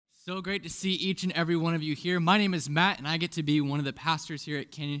So great to see each and every one of you here. My name is Matt, and I get to be one of the pastors here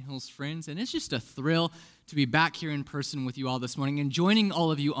at Canyon Hills Friends, and it's just a thrill to be back here in person with you all this morning and joining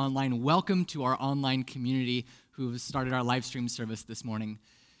all of you online. Welcome to our online community who have started our live stream service this morning.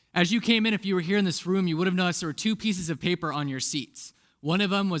 As you came in, if you were here in this room, you would have noticed there were two pieces of paper on your seats. One of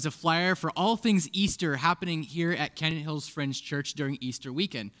them was a flyer for all things Easter happening here at Canyon Hills Friends Church during Easter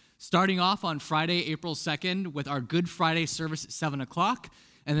weekend, starting off on Friday, April 2nd with our Good Friday service at 7 o'clock.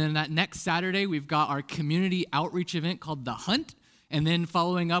 And then that next Saturday, we've got our community outreach event called The Hunt. And then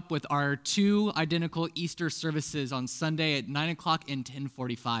following up with our two identical Easter services on Sunday at 9 o'clock and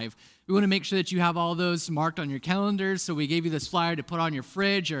 10:45. We want to make sure that you have all those marked on your calendars. So we gave you this flyer to put on your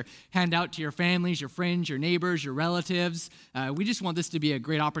fridge or hand out to your families, your friends, your neighbors, your relatives. We just want this to be a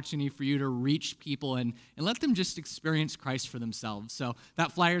great opportunity for you to reach people and let them just experience Christ for themselves. So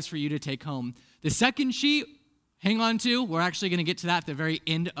that flyer is for you to take home. The second sheet, hang on to. We're actually going to get to that at the very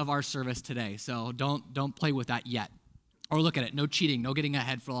end of our service today. So don't play with that yet. Or look at it. No cheating. No getting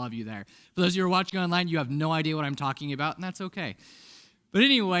ahead for all of you there. For those of you who are watching online, you have no idea what I'm talking about, and that's okay. But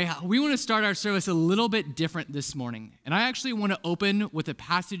anyway, we want to start our service a little bit different this morning. And I actually want to open with a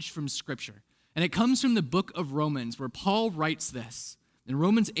passage from Scripture. And it comes from the book of Romans, where Paul writes this. In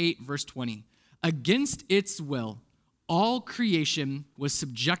Romans 8, verse 20, "Against its will, all creation was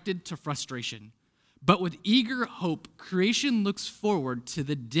subjected to frustration. But with eager hope, creation looks forward to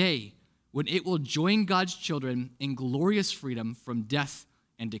the day when it will join God's children in glorious freedom from death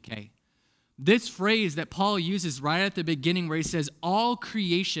and decay." This phrase that Paul uses right at the beginning where he says, all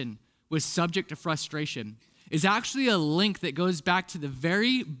creation was subject to frustration, is actually a link that goes back to the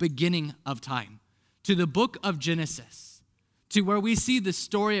very beginning of time, to the book of Genesis, to where we see the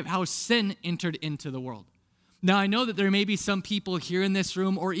story of how sin entered into the world. Now, I know that there may be some people here in this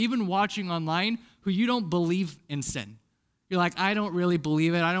room or even watching online who you don't believe in sin. You're like, I don't really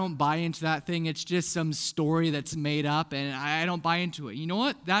believe it. I don't buy into that thing. It's just some story that's made up, and I don't buy into it. You know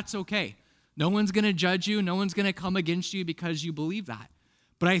what? That's okay. No one's going to judge you. No one's going to come against you because you believe that.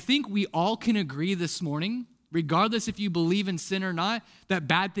 But I think we all can agree this morning, regardless if you believe in sin or not, that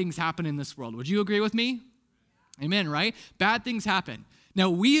bad things happen in this world. Would you agree with me? Amen, right? Bad things happen. Now,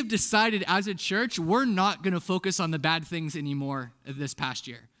 we have decided as a church, we're not going to focus on the bad things anymore this past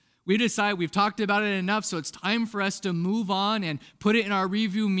year. We decided we've talked about it enough, so it's time for us to move on and put it in our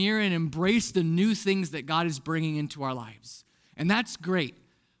review mirror and embrace the new things that God is bringing into our lives. And that's great.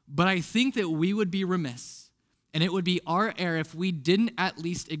 But I think that we would be remiss, and it would be our error if we didn't at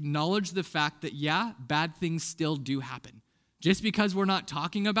least acknowledge the fact that, yeah, bad things still do happen. Just because we're not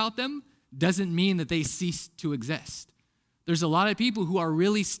talking about them doesn't mean that they cease to exist. There's a lot of people who are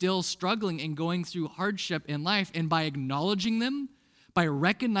really still struggling and going through hardship in life, and by acknowledging them, by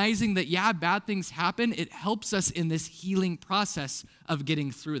recognizing that, yeah, bad things happen, it helps us in this healing process of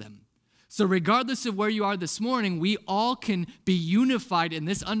getting through them. So regardless of where you are this morning, we all can be unified in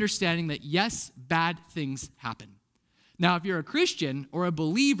this understanding that, yes, bad things happen. Now, if you're a Christian or a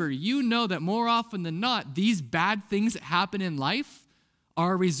believer, you know that more often than not, these bad things that happen in life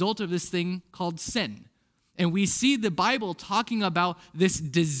are a result of this thing called sin. And we see the Bible talking about this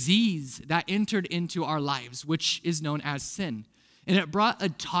disease that entered into our lives, which is known as sin. And it brought a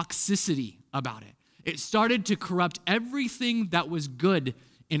toxicity about it. It started to corrupt everything that was good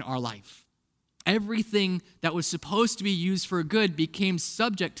in our life. Everything that was supposed to be used for good became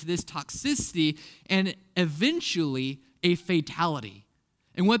subject to this toxicity and eventually a fatality.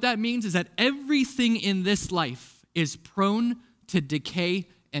 And what that means is that everything in this life is prone to decay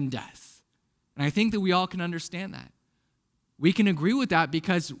and death. And I think that we all can understand that. We can agree with that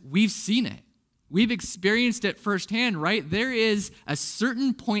because we've seen it. We've experienced it firsthand, right? There is a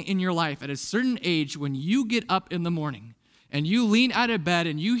certain point in your life at a certain age when you get up in the morning and you lean out of bed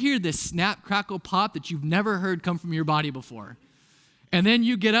and you hear this snap, crackle, pop that you've never heard come from your body before. And then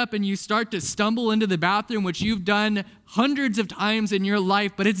you get up and you start to stumble into the bathroom, which you've done hundreds of times in your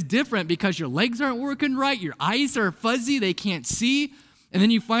life, but it's different because your legs aren't working right, your eyes are fuzzy, they can't see. And then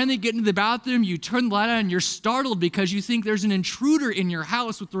you finally get into the bathroom, you turn the light on, and you're startled because you think there's an intruder in your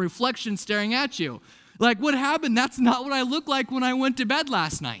house with the reflection staring at you. Like, what happened? That's not what I looked like when I went to bed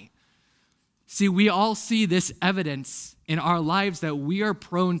last night. See, we all see this evidence in our lives that we are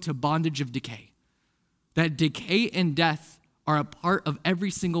prone to bondage of decay. That decay and death are a part of every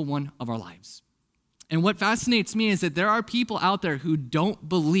single one of our lives. And what fascinates me is that there are people out there who don't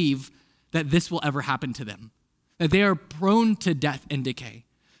believe that this will ever happen to them. That they are prone to death and decay.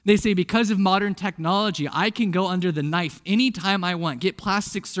 They say, because of modern technology, I can go under the knife anytime I want, get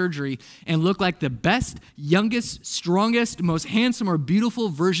plastic surgery, and look like the best, youngest, strongest, most handsome or beautiful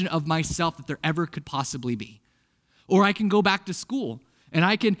version of myself that there ever could possibly be. Or I can go back to school And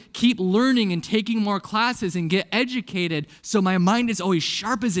I can keep learning and taking more classes and get educated so my mind is always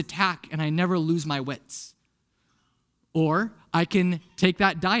sharp as a tack and I never lose my wits. Or I can take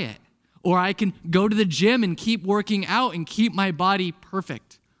that diet. Or I can go to the gym and keep working out and keep my body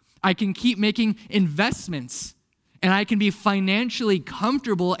perfect. I can keep making investments and I can be financially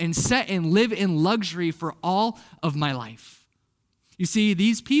comfortable and set and live in luxury for all of my life. You see,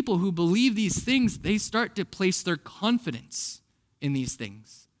 these people who believe these things, they start to place their confidence in these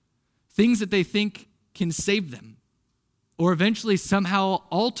things that they think can save them or eventually somehow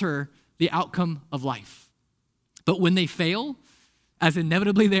alter the outcome of life. But when they fail, as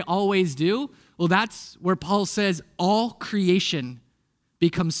inevitably they always do, well, that's where Paul says all creation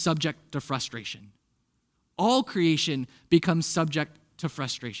becomes subject to frustration. All creation becomes subject to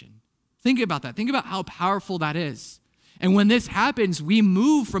frustration. Think about that. Think about how powerful that is. And when this happens, we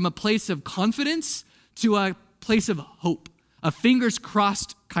move from a place of confidence to a place of hope, a fingers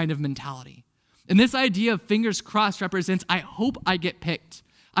crossed kind of mentality. And this idea of fingers crossed represents, I hope I get picked.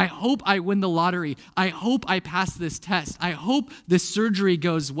 I hope I win the lottery. I hope I pass this test. I hope this surgery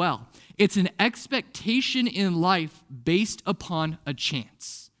goes well. It's an expectation in life based upon a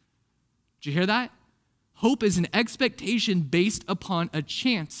chance. Did you hear that? Hope is an expectation based upon a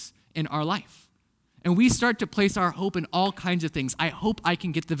chance in our life. And we start to place our hope in all kinds of things. I hope I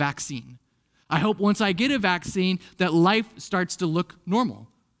can get the vaccine. I hope once I get a vaccine that life starts to look normal.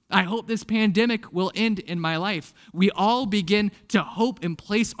 I hope this pandemic will end in my life. We all begin to hope and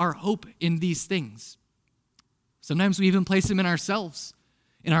place our hope in these things. Sometimes we even place them in ourselves,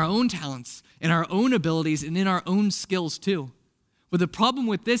 in our own talents, in our own abilities, and in our own skills too. But the problem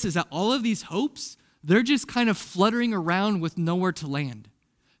with this is that all of these hopes, they're just kind of fluttering around with nowhere to land.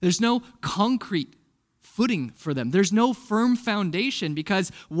 There's no concrete footing for them. There's no firm foundation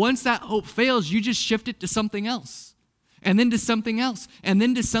because once that hope fails, you just shift it to something else. And then to something else, and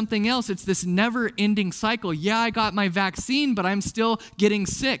then to something else. It's this never-ending cycle. Yeah, I got my vaccine, but I'm still getting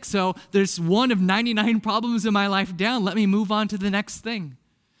sick. So there's one of 99 problems in my life down. Let me move on to the next thing.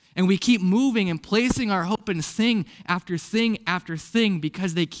 And we keep moving and placing our hope in thing after thing after thing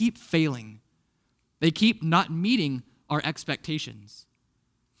because they keep failing. They keep not meeting our expectations.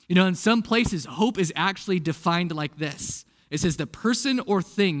 You know, in some places, hope is actually defined like this. It says the person or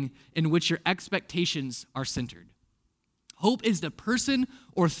thing in which your expectations are centered. Hope is the person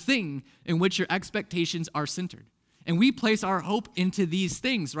or thing in which your expectations are centered. And we place our hope into these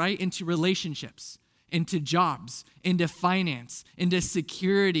things, right? Into relationships, into jobs, into finance, into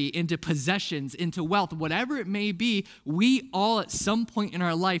security, into possessions, into wealth, whatever it may be, we all at some point in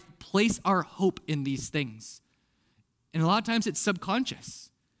our life place our hope in these things. And a lot of times it's subconscious.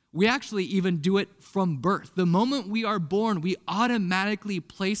 We actually even do it from birth. The moment we are born, we automatically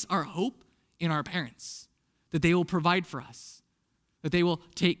place our hope in our parents, that they will provide for us, that they will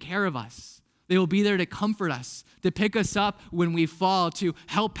take care of us. They will be there to comfort us, to pick us up when we fall, to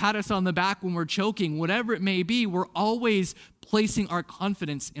help pat us on the back when we're choking, whatever it may be. We're always placing our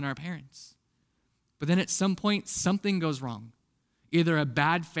confidence in our parents. But then at some point, something goes wrong. Either a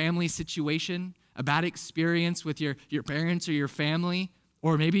bad family situation, a bad experience with your parents or your family,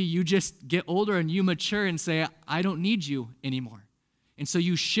 or maybe you just get older and you mature and say, I don't need you anymore. And so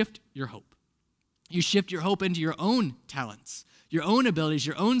you shift your hope. You shift your hope into your own talents, your own abilities,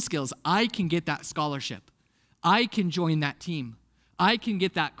 your own skills. I can get that scholarship. I can join that team. I can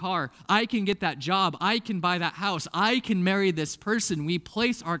get that car. I can get that job. I can buy that house. I can marry this person. We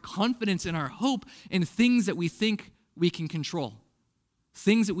place our confidence and our hope in things that we think we can control,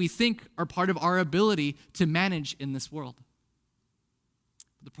 things that we think are part of our ability to manage in this world.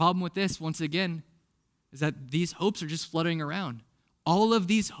 The problem with this, once again, is that these hopes are just fluttering around. All of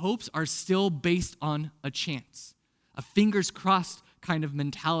these hopes are still based on a chance, a fingers crossed kind of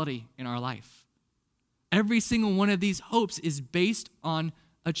mentality in our life. Every single one of these hopes is based on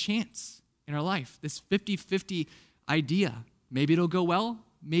a chance in our life, this 50-50 idea. Maybe it'll go well,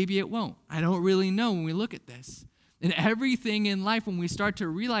 maybe it won't. I don't really know when we look at this. And everything in life, when we start to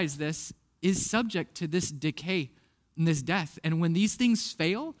realize this, is subject to this decay and this death. And when these things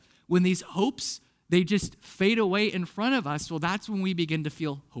fail, when these hopes, they just fade away in front of us, well, that's when we begin to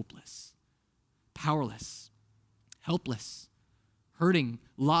feel hopeless, powerless, helpless, hurting,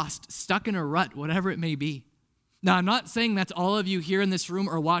 lost, stuck in a rut, whatever it may be. Now, I'm not saying that's all of you here in this room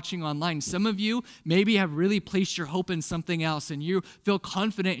or watching online. Some of you maybe have really placed your hope in something else and you feel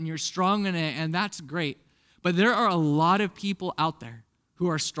confident and you're strong in it, and that's great. But there are a lot of people out there who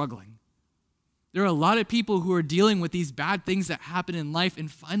are struggling. There are a lot of people who are dealing with these bad things that happen in life and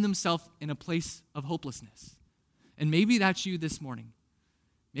find themselves in a place of hopelessness. And maybe that's you this morning.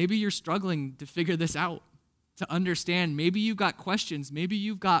 Maybe you're struggling to figure this out. to understand maybe you've got questions, maybe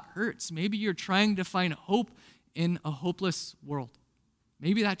you've got hurts, maybe you're trying to find hope in a hopeless world.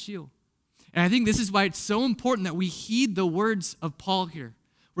 Maybe that's you. And I think this is why it's so important that we heed the words of Paul here,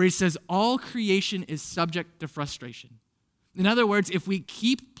 where he says all creation is subject to frustration. In other words, if we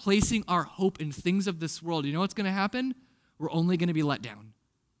keep placing our hope in things of this world, you know what's going to happen? We're only going to be let down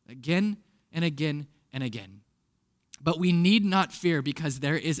again and again and again. But we need not fear because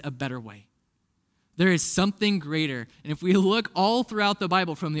there is a better way. There is something greater. And if we look all throughout the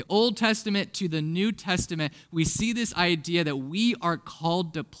Bible, from the Old Testament to the New Testament, we see this idea that we are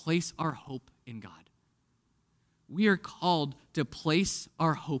called to place our hope in God. We are called to place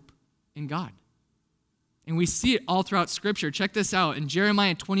our hope in God. And we see it all throughout Scripture. Check this out. In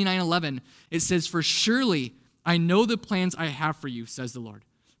Jeremiah 29:11, it says, "For surely I know the plans I have for you, says the Lord.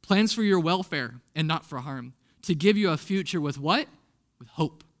 Plans for your welfare and not for harm, to give you a future with what? With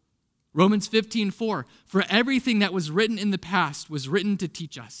hope." Romans 15:4, "For everything that was written in the past was written to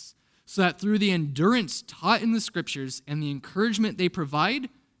teach us, so that through the endurance taught in the Scriptures and the encouragement they provide,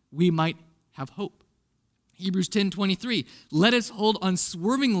 we might have hope." Hebrews 10:23, "Let us hold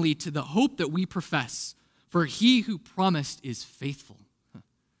unswervingly to the hope that we profess, for he who promised is faithful."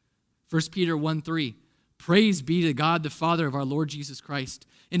 1 Peter 1:3, "Praise be to God, the Father of our Lord Jesus Christ.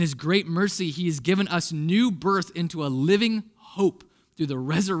 In his great mercy, he has given us new birth into a living hope through the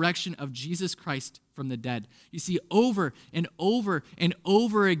resurrection of Jesus Christ from the dead." You see, over and over and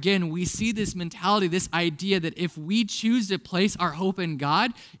over again, we see this mentality, this idea that if we choose to place our hope in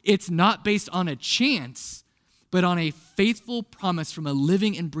God, it's not based on a chance, but on a faithful promise from a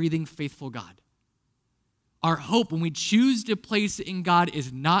living and breathing faithful God. Our hope, when we choose to place it in God,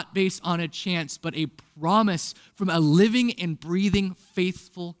 is not based on a chance, but a promise from a living and breathing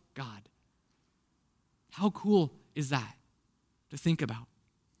faithful God. How cool is that to think about?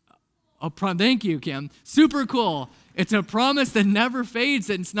 Thank you, Kim. Super cool. It's a promise that never fades,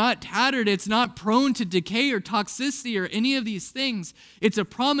 that it's not tattered, it's not prone to decay or toxicity or any of these things. It's a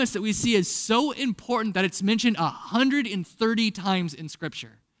promise that we see as so important that it's mentioned 130 times in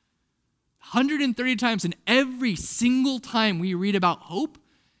Scripture. 130 times, and every single time we read about hope,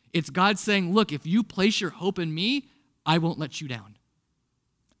 it's God saying, look, if you place your hope in me, I won't let you down.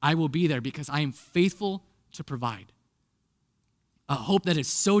 I will be there because I am faithful to provide. A hope that is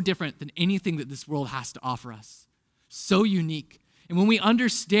so different than anything that this world has to offer us. So unique. And when we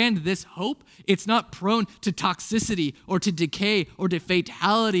understand this hope, it's not prone to toxicity or to decay or to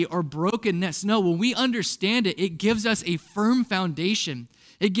fatality or brokenness. No, when we understand it, it gives us a firm foundation.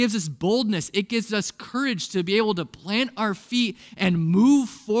 It gives us boldness. It gives us courage to be able to plant our feet and move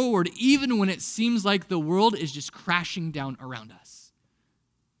forward even when it seems like the world is just crashing down around us.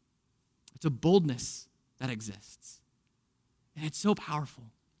 It's a boldness that exists. And it's so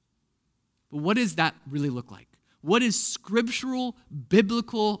powerful. But what does that really look like? What does scriptural,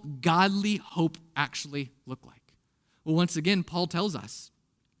 biblical, godly hope actually look like? Well, once again, Paul tells us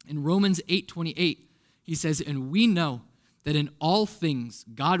in Romans 8:28, he says, "And we know that in all things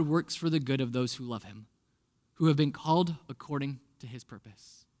God works for the good of those who love him, who have been called according to his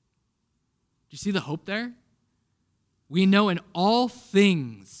purpose." Do you see the hope there? We know in all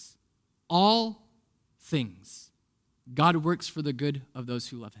things, God works for the good of those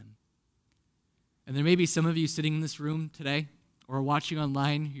who love him. And there may be some of you sitting in this room today or watching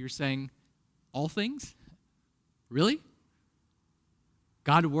online, you're saying, all things? Really?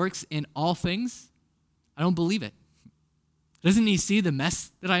 God works in all things? I don't believe it. Doesn't he see the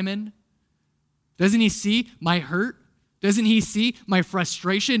mess that I'm in? Doesn't he see my hurt? Doesn't he see my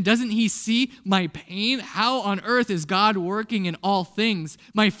frustration? Doesn't he see my pain? How on earth is God working in all things?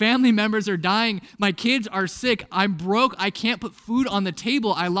 My family members are dying. My kids are sick. I'm broke. I can't put food on the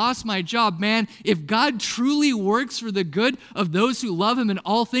table. I lost my job. Man, if God truly works for the good of those who love him in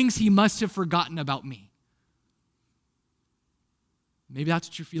all things, he must have forgotten about me. Maybe that's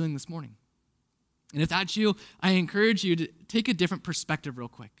what you're feeling this morning. And if that's you, I encourage you to take a different perspective real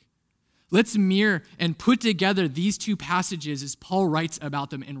quick. Let's mirror and put together these two passages as Paul writes about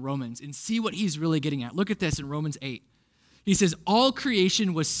them in Romans and see what he's really getting at. Look at this in Romans 8. He says, "All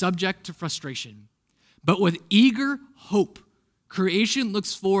creation was subject to frustration, but with eager hope, creation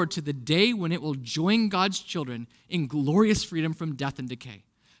looks forward to the day when it will join God's children in glorious freedom from death and decay.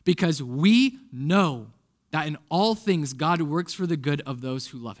 Because we know that in all things God works for the good of those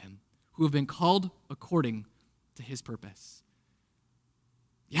who love him, who have been called according to his purpose."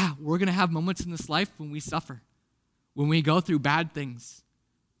 Yeah, we're going to have moments in this life when we suffer, when we go through bad things.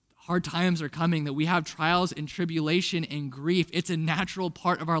 Hard times are coming, that we have trials and tribulation and grief. It's a natural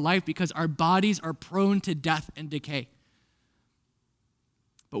part of our life because our bodies are prone to death and decay.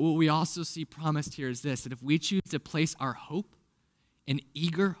 But what we also see promised here is this, that if we choose to place our hope, an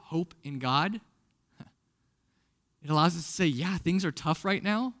eager hope in God, it allows us to say, yeah, things are tough right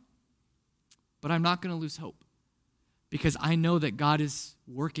now, but I'm not going to lose hope because I know that God is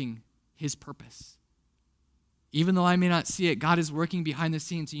working his purpose. Even though I may not see it, God is working behind the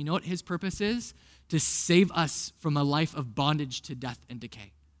scenes. You know what his purpose is? To save us from a life of bondage to death and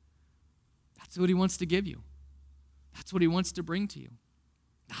decay. That's what he wants to give you. That's what he wants to bring to you.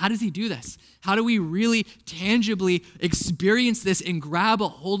 How does he do this? How do we really tangibly experience this and grab a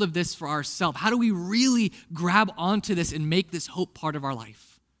hold of this for ourselves? How do we really grab onto this and make this hope part of our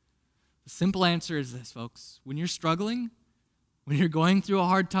life? The simple answer is this, folks. When you're struggling, when you're going through a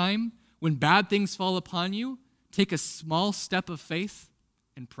hard time, when bad things fall upon you, take a small step of faith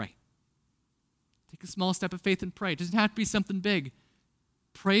and pray. Take a small step of faith and pray. It doesn't have to be something big.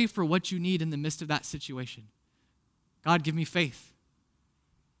 Pray for what you need in the midst of that situation. God, give me faith.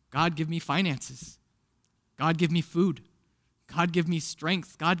 God, give me finances. God, give me food. God, give me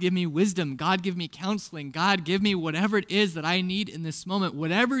strength. God, give me wisdom. God, give me counseling. God, give me whatever it is that I need in this moment.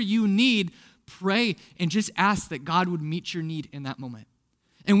 Whatever you need, pray and just ask that God would meet your need in that moment.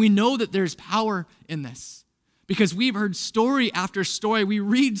 And we know that there's power in this because we've heard story after story. We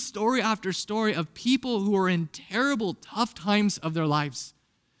read story after story of people who are in terrible, tough times of their lives.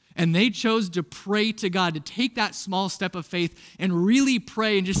 And they chose to pray to God, to take that small step of faith and really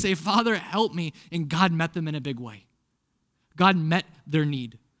pray and just say, Father, help me. And God met them in a big way. God met their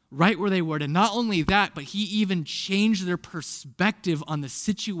need right where they were. And not only that, but he even changed their perspective on the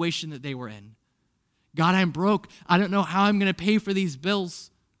situation that they were in. God, I'm broke. I don't know how I'm going to pay for these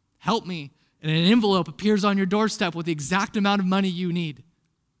bills. Help me. And an envelope appears on your doorstep with the exact amount of money you need.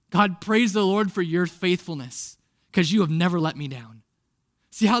 God, praise the Lord for your faithfulness because you have never let me down.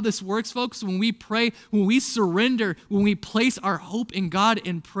 See how this works, folks? When we pray, when we surrender, when we place our hope in God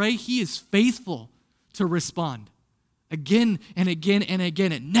and pray, he is faithful to respond again and again and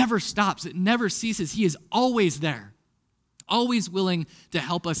again. It never stops. It never ceases. He is always there, always willing to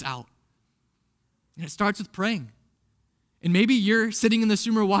help us out. And it starts with praying. And maybe you're sitting in this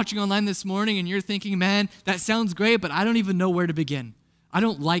room or watching online this morning and you're thinking, man, that sounds great, but I don't even know where to begin. I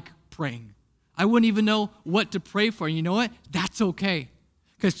don't like praying. I wouldn't even know what to pray for. And you know what? That's okay.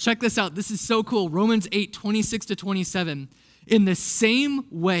 Because check this out. This is so cool. Romans 8:26-27. In the same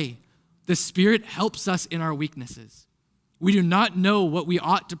way, the Spirit helps us in our weaknesses. We do not know what we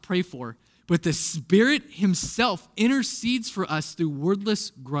ought to pray for, but the Spirit himself intercedes for us through wordless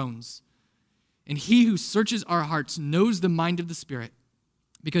groans. And he who searches our hearts knows the mind of the Spirit,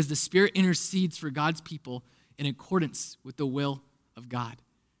 because the Spirit intercedes for God's people in accordance with the will of God.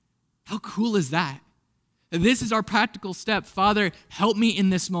 How cool is that? This is our practical step. Father, help me in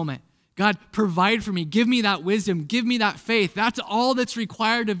this moment. God, provide for me. Give me that wisdom. Give me that faith. That's all that's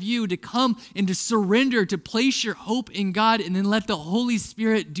required of you, to come and to surrender, to place your hope in God, and then let the Holy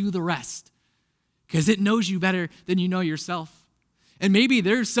Spirit do the rest, because it knows you better than you know yourself. And maybe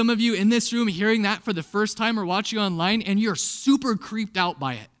there's some of you in this room hearing that for the first time or watching online, and you're super creeped out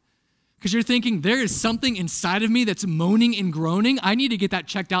by it because you're thinking, there is something inside of me that's moaning and groaning. I need to get that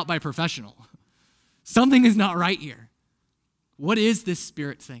checked out by a professional. Something is not right here. What is this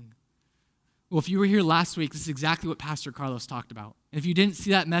Spirit thing? Well, if you were here last week, this is exactly what Pastor Carlos talked about. And if you didn't see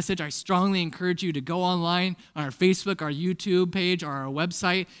that message, I strongly encourage you to go online on our Facebook, our YouTube page, or our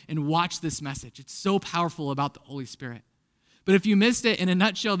website and watch this message. It's so powerful about the Holy Spirit. But if you missed it, in a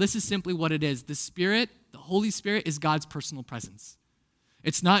nutshell, this is simply what it is. The Spirit, the Holy Spirit, is God's personal presence.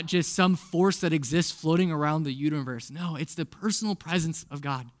 It's not just some force that exists floating around the universe. No, it's the personal presence of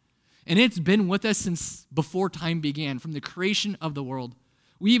God. And it's been with us since before time began, from the creation of the world.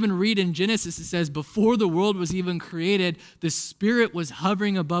 We even read in Genesis, it says, before the world was even created, the Spirit was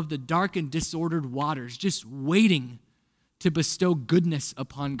hovering above the dark and disordered waters, just waiting to bestow goodness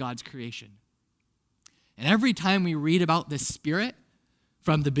upon God's creation. And every time we read about the Spirit,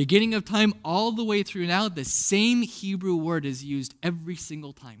 from the beginning of time all the way through now, the same Hebrew word is used every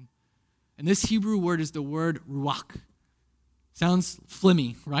single time. And this Hebrew word is the word ruach. Sounds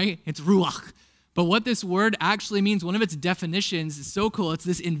flimmy, right? It's ruach. But what this word actually means, one of its definitions is so cool. It's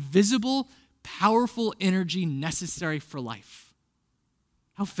this invisible, powerful energy necessary for life.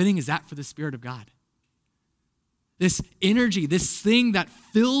 How fitting is that for the Spirit of God? This energy, this thing that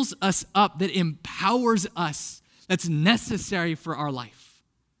fills us up, that empowers us, that's necessary for our life.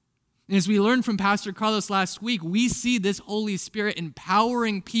 And as we learned from Pastor Carlos last week, we see this Holy Spirit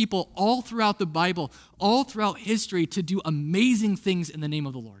empowering people all throughout the Bible, all throughout history, to do amazing things in the name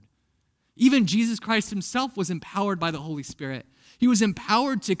of the Lord. Even Jesus Christ himself was empowered by the Holy Spirit. He was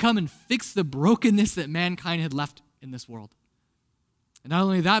empowered to come and fix the brokenness that mankind had left in this world. And not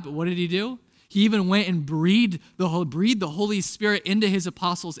only that, but what did he do? He even went and breathed the Holy Spirit into his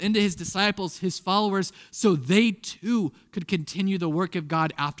apostles, into his disciples, his followers, so they too could continue the work of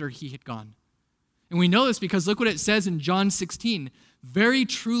God after he had gone. And we know this because look what it says in John 16. Very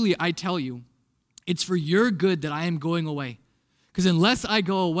truly, I tell you, it's for your good that I am going away. Because unless I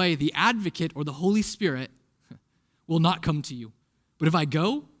go away, the advocate or the Holy Spirit will not come to you. But if I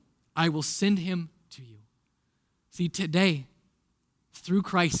go, I will send him to you. See, today, through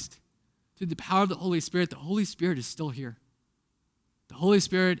Christ, through the power of the Holy Spirit is still here. The Holy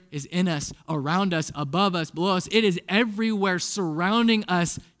Spirit is in us, around us, above us, below us. It is everywhere surrounding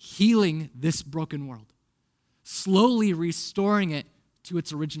us, healing this broken world, slowly restoring it to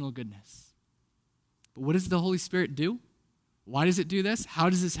its original goodness. But what does the Holy Spirit do? Why does it do this? How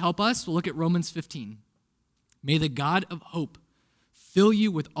does this help us? Well, look at Romans 15. May the God of hope fill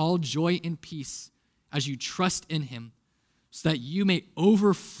you with all joy and peace as you trust in him, so that you may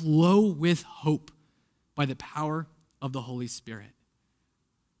overflow with hope by the power of the Holy Spirit.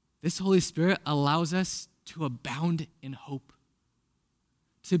 This Holy Spirit allows us to abound in hope,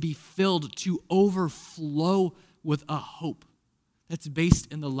 to be filled, to overflow with a hope that's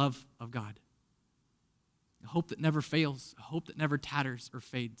based in the love of God. A hope that never fails, a hope that never tatters or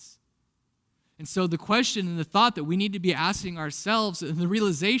fades. And so the question and the thought that we need to be asking ourselves, and the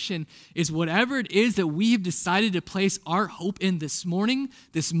realization is whatever it is that we have decided to place our hope in this morning,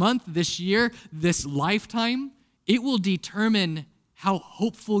 this month, this year, this lifetime, it will determine how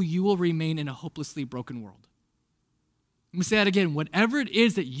hopeful you will remain in a hopelessly broken world. Let me say that again. Whatever it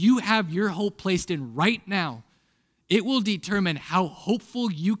is that you have your hope placed in right now, it will determine how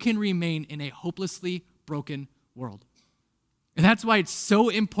hopeful you can remain in a hopelessly broken world. And that's why it's so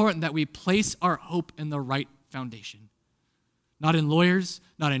important that we place our hope in the right foundation. Not in lawyers,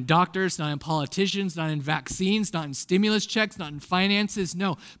 not in doctors, not in politicians, not in vaccines, not in stimulus checks, not in finances,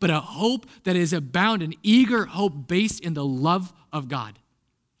 no, but a hope that is abound, an eager hope based in the love of God.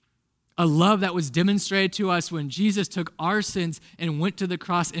 A love that was demonstrated to us when Jesus took our sins and went to the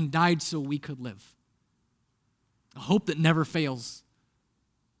cross and died so we could live. A hope that never fails.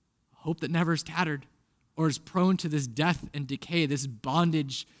 A hope that never is tattered or is prone to this death and decay, this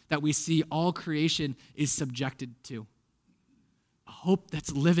bondage that we see all creation is subjected to. A hope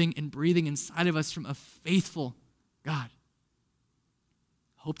that's living and breathing inside of us from a faithful God.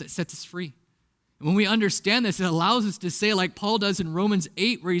 A hope that sets us free. And when we understand this, it allows us to say, like Paul does in Romans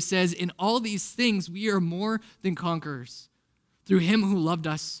 8, where he says, in all these things we are more than conquerors through him who loved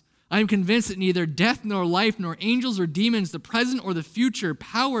us. I am convinced that neither death nor life, nor angels or demons, the present or the future,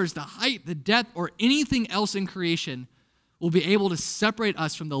 powers, the height, the depth, or anything else in creation will be able to separate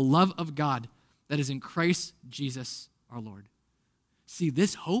us from the love of God that is in Christ Jesus our Lord. See,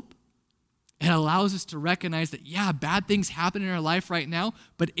 this hope, it allows us to recognize that, yeah, bad things happen in our life right now,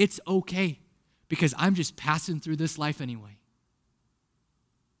 but it's okay because I'm just passing through this life anyway.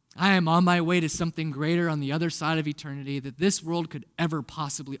 I am on my way to something greater on the other side of eternity that this world could ever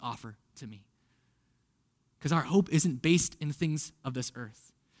possibly offer to me. Because our hope isn't based in things of this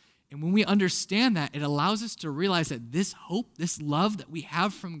earth. And when we understand that, it allows us to realize that this hope, this love that we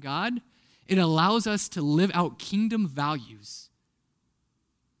have from God, it allows us to live out kingdom values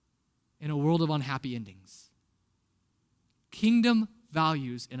in a world of unhappy endings. Kingdom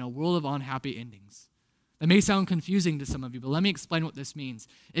values in a world of unhappy endings. That may sound confusing to some of you, but let me explain what this means.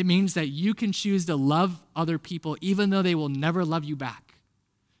 It means that you can choose to love other people even though they will never love you back.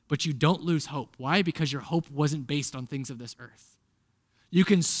 But you don't lose hope. Why? Because your hope wasn't based on things of this earth. You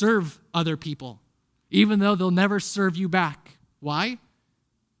can serve other people even though they'll never serve you back. Why?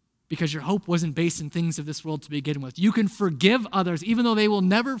 Because your hope wasn't based in things of this world to begin with. You can forgive others even though they will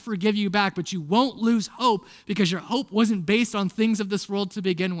never forgive you back, but you won't lose hope because your hope wasn't based on things of this world to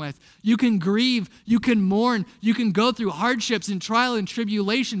begin with. You can grieve, you can mourn, you can go through hardships and trial and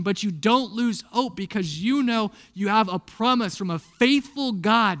tribulation, but you don't lose hope because you know you have a promise from a faithful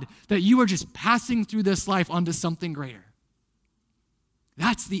God that you are just passing through this life onto something greater.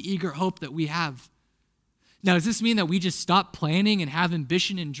 That's the eager hope that we have. Now, does this mean that we just stop planning and have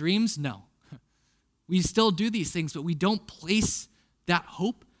ambition and dreams? No. We still do these things, but we don't place that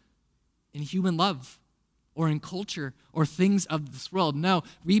hope in human love or in culture or things of this world. No,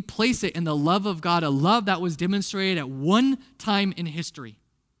 we place it in the love of God, a love that was demonstrated at one time in history,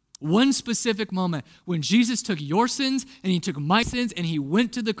 one specific moment when Jesus took your sins and he took my sins and he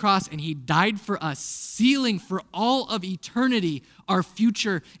went to the cross and he died for us, sealing for all of eternity our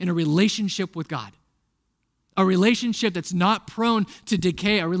future in a relationship with God. A relationship that's not prone to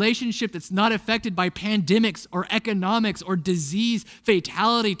decay, a relationship that's not affected by pandemics or economics or disease,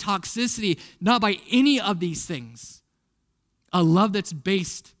 fatality, toxicity, not by any of these things. A love that's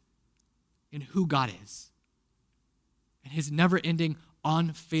based in who God is and his never-ending,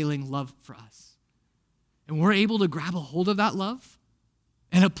 unfailing love for us. And we're able to grab a hold of that love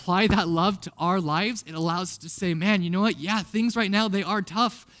and apply that love to our lives. It allows us to say, man, you know what? Yeah, things right now, they are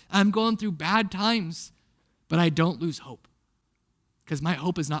tough. I'm going through bad times, but I don't lose hope because my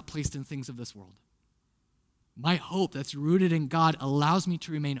hope is not placed in things of this world. My hope that's rooted in God allows me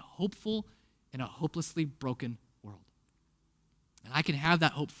to remain hopeful in a hopelessly broken world. And I can have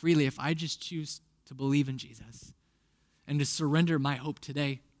that hope freely if I just choose to believe in Jesus and to surrender my hope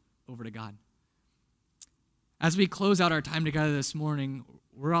today over to God. As we close out our time together this morning,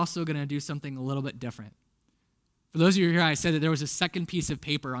 we're also going to do something a little bit different. For those of you here, I said that there was a second piece of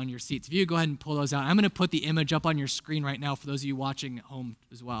paper on your seats. If you go ahead and pull those out, I'm going to put the image up on your screen right now for those of you watching at home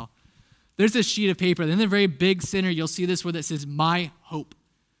as well. There's this sheet of paper. Then in the very big center, you'll see this word that says, my hope.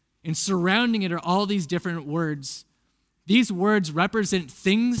 And surrounding it are all these different words. These words represent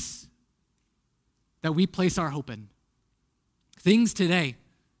things that we place our hope in. Things today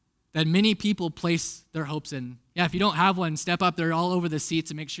that many people place their hopes in. Yeah, if you don't have one, step up. They're all over the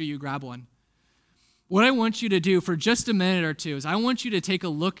seats and make sure you grab one. What I want you to do for just a minute or two is I want you to take a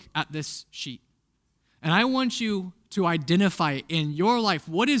look at this sheet. And I want you to identify in your life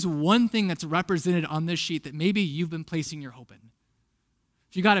what is one thing that's represented on this sheet that maybe you've been placing your hope in.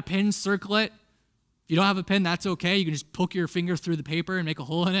 If you got a pen, circle it. If you don't have a pen, that's okay. You can just poke your finger through the paper and make a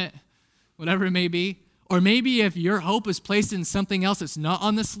hole in it, whatever it may be. Or maybe if your hope is placed in something else that's not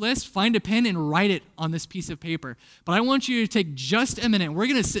on this list, find a pen and write it on this piece of paper. But I want you to take just a minute. We're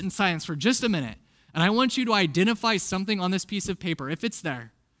going to sit in silence for just a minute. And I want you to identify something on this piece of paper, if it's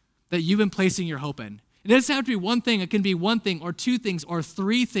there, that you've been placing your hope in. It doesn't have to be one thing. It can be one thing or two things or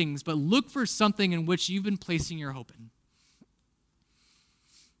three things, but look for something in which you've been placing your hope in.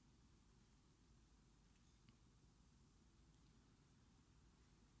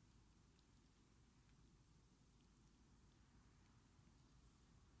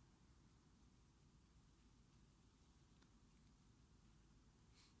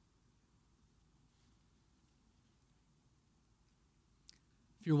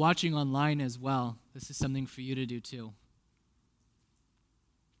 If you're watching online as well, this is something for you to do too. All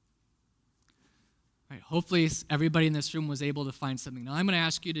right, hopefully everybody in this room was able to find something. Now I'm going to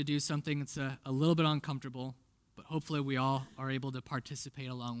ask you to do something that's a little bit uncomfortable, but hopefully we all are able to participate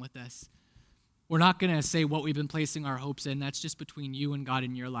along with this. We're not going to say what we've been placing our hopes in. That's just between you and God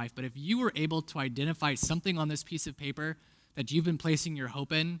in your life. But if you were able to identify something on this piece of paper that you've been placing your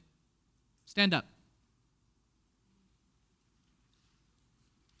hope in, stand up.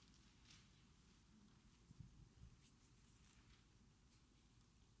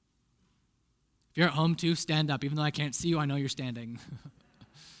 If you're at home too, stand up. Even though I can't see you, I know you're standing.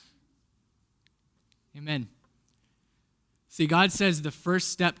 Amen. See, God says the first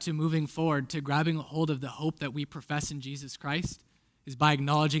step to moving forward, to grabbing a hold of the hope that we profess in Jesus Christ, is by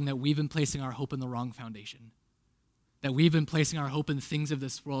acknowledging that we've been placing our hope in the wrong foundation. That we've been placing our hope in things of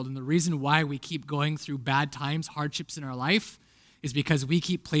this world. And the reason why we keep going through bad times, hardships in our life, is because we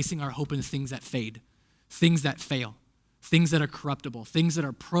keep placing our hope in things that fade, things that fail, things that are corruptible, things that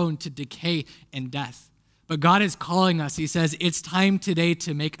are prone to decay and death. But God is calling us. He says, it's time today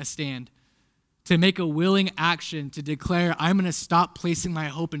to make a stand, to make a willing action, to declare, I'm going to stop placing my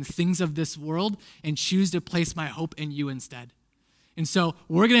hope in things of this world and choose to place my hope in you instead. And so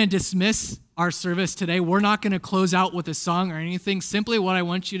we're going to dismiss our service today. We're not going to close out with a song or anything. Simply what I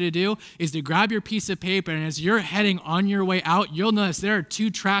want you to do is to grab your piece of paper, and as you're heading on your way out, you'll notice there are 2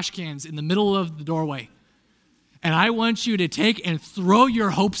 trash cans in the middle of the doorway. And I want you to take and throw your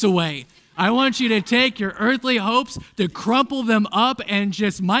hopes away. I want you to take your earthly hopes, to crumple them up and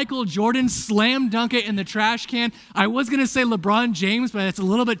just Michael Jordan slam dunk it in the trash can. I was going to say LeBron James, but it's a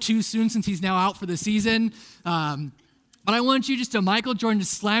little bit too soon since he's now out for the season. But I want you just to Michael Jordan to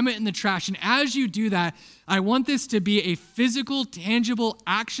slam it in the trash. And as you do that, I want this to be a physical, tangible,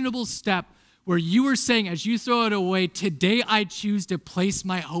 actionable step where you are saying, as you throw it away, today I choose to place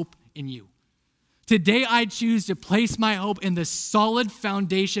my hope in you. Today I choose to place my hope in the solid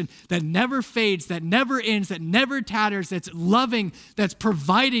foundation that never fades, that never ends, that never tatters, that's loving, that's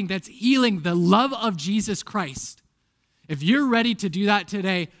providing, that's healing, the love of Jesus Christ. If you're ready to do that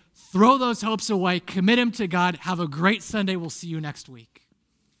today, throw those hopes away, commit them to God. Have a great Sunday. We'll see you next week.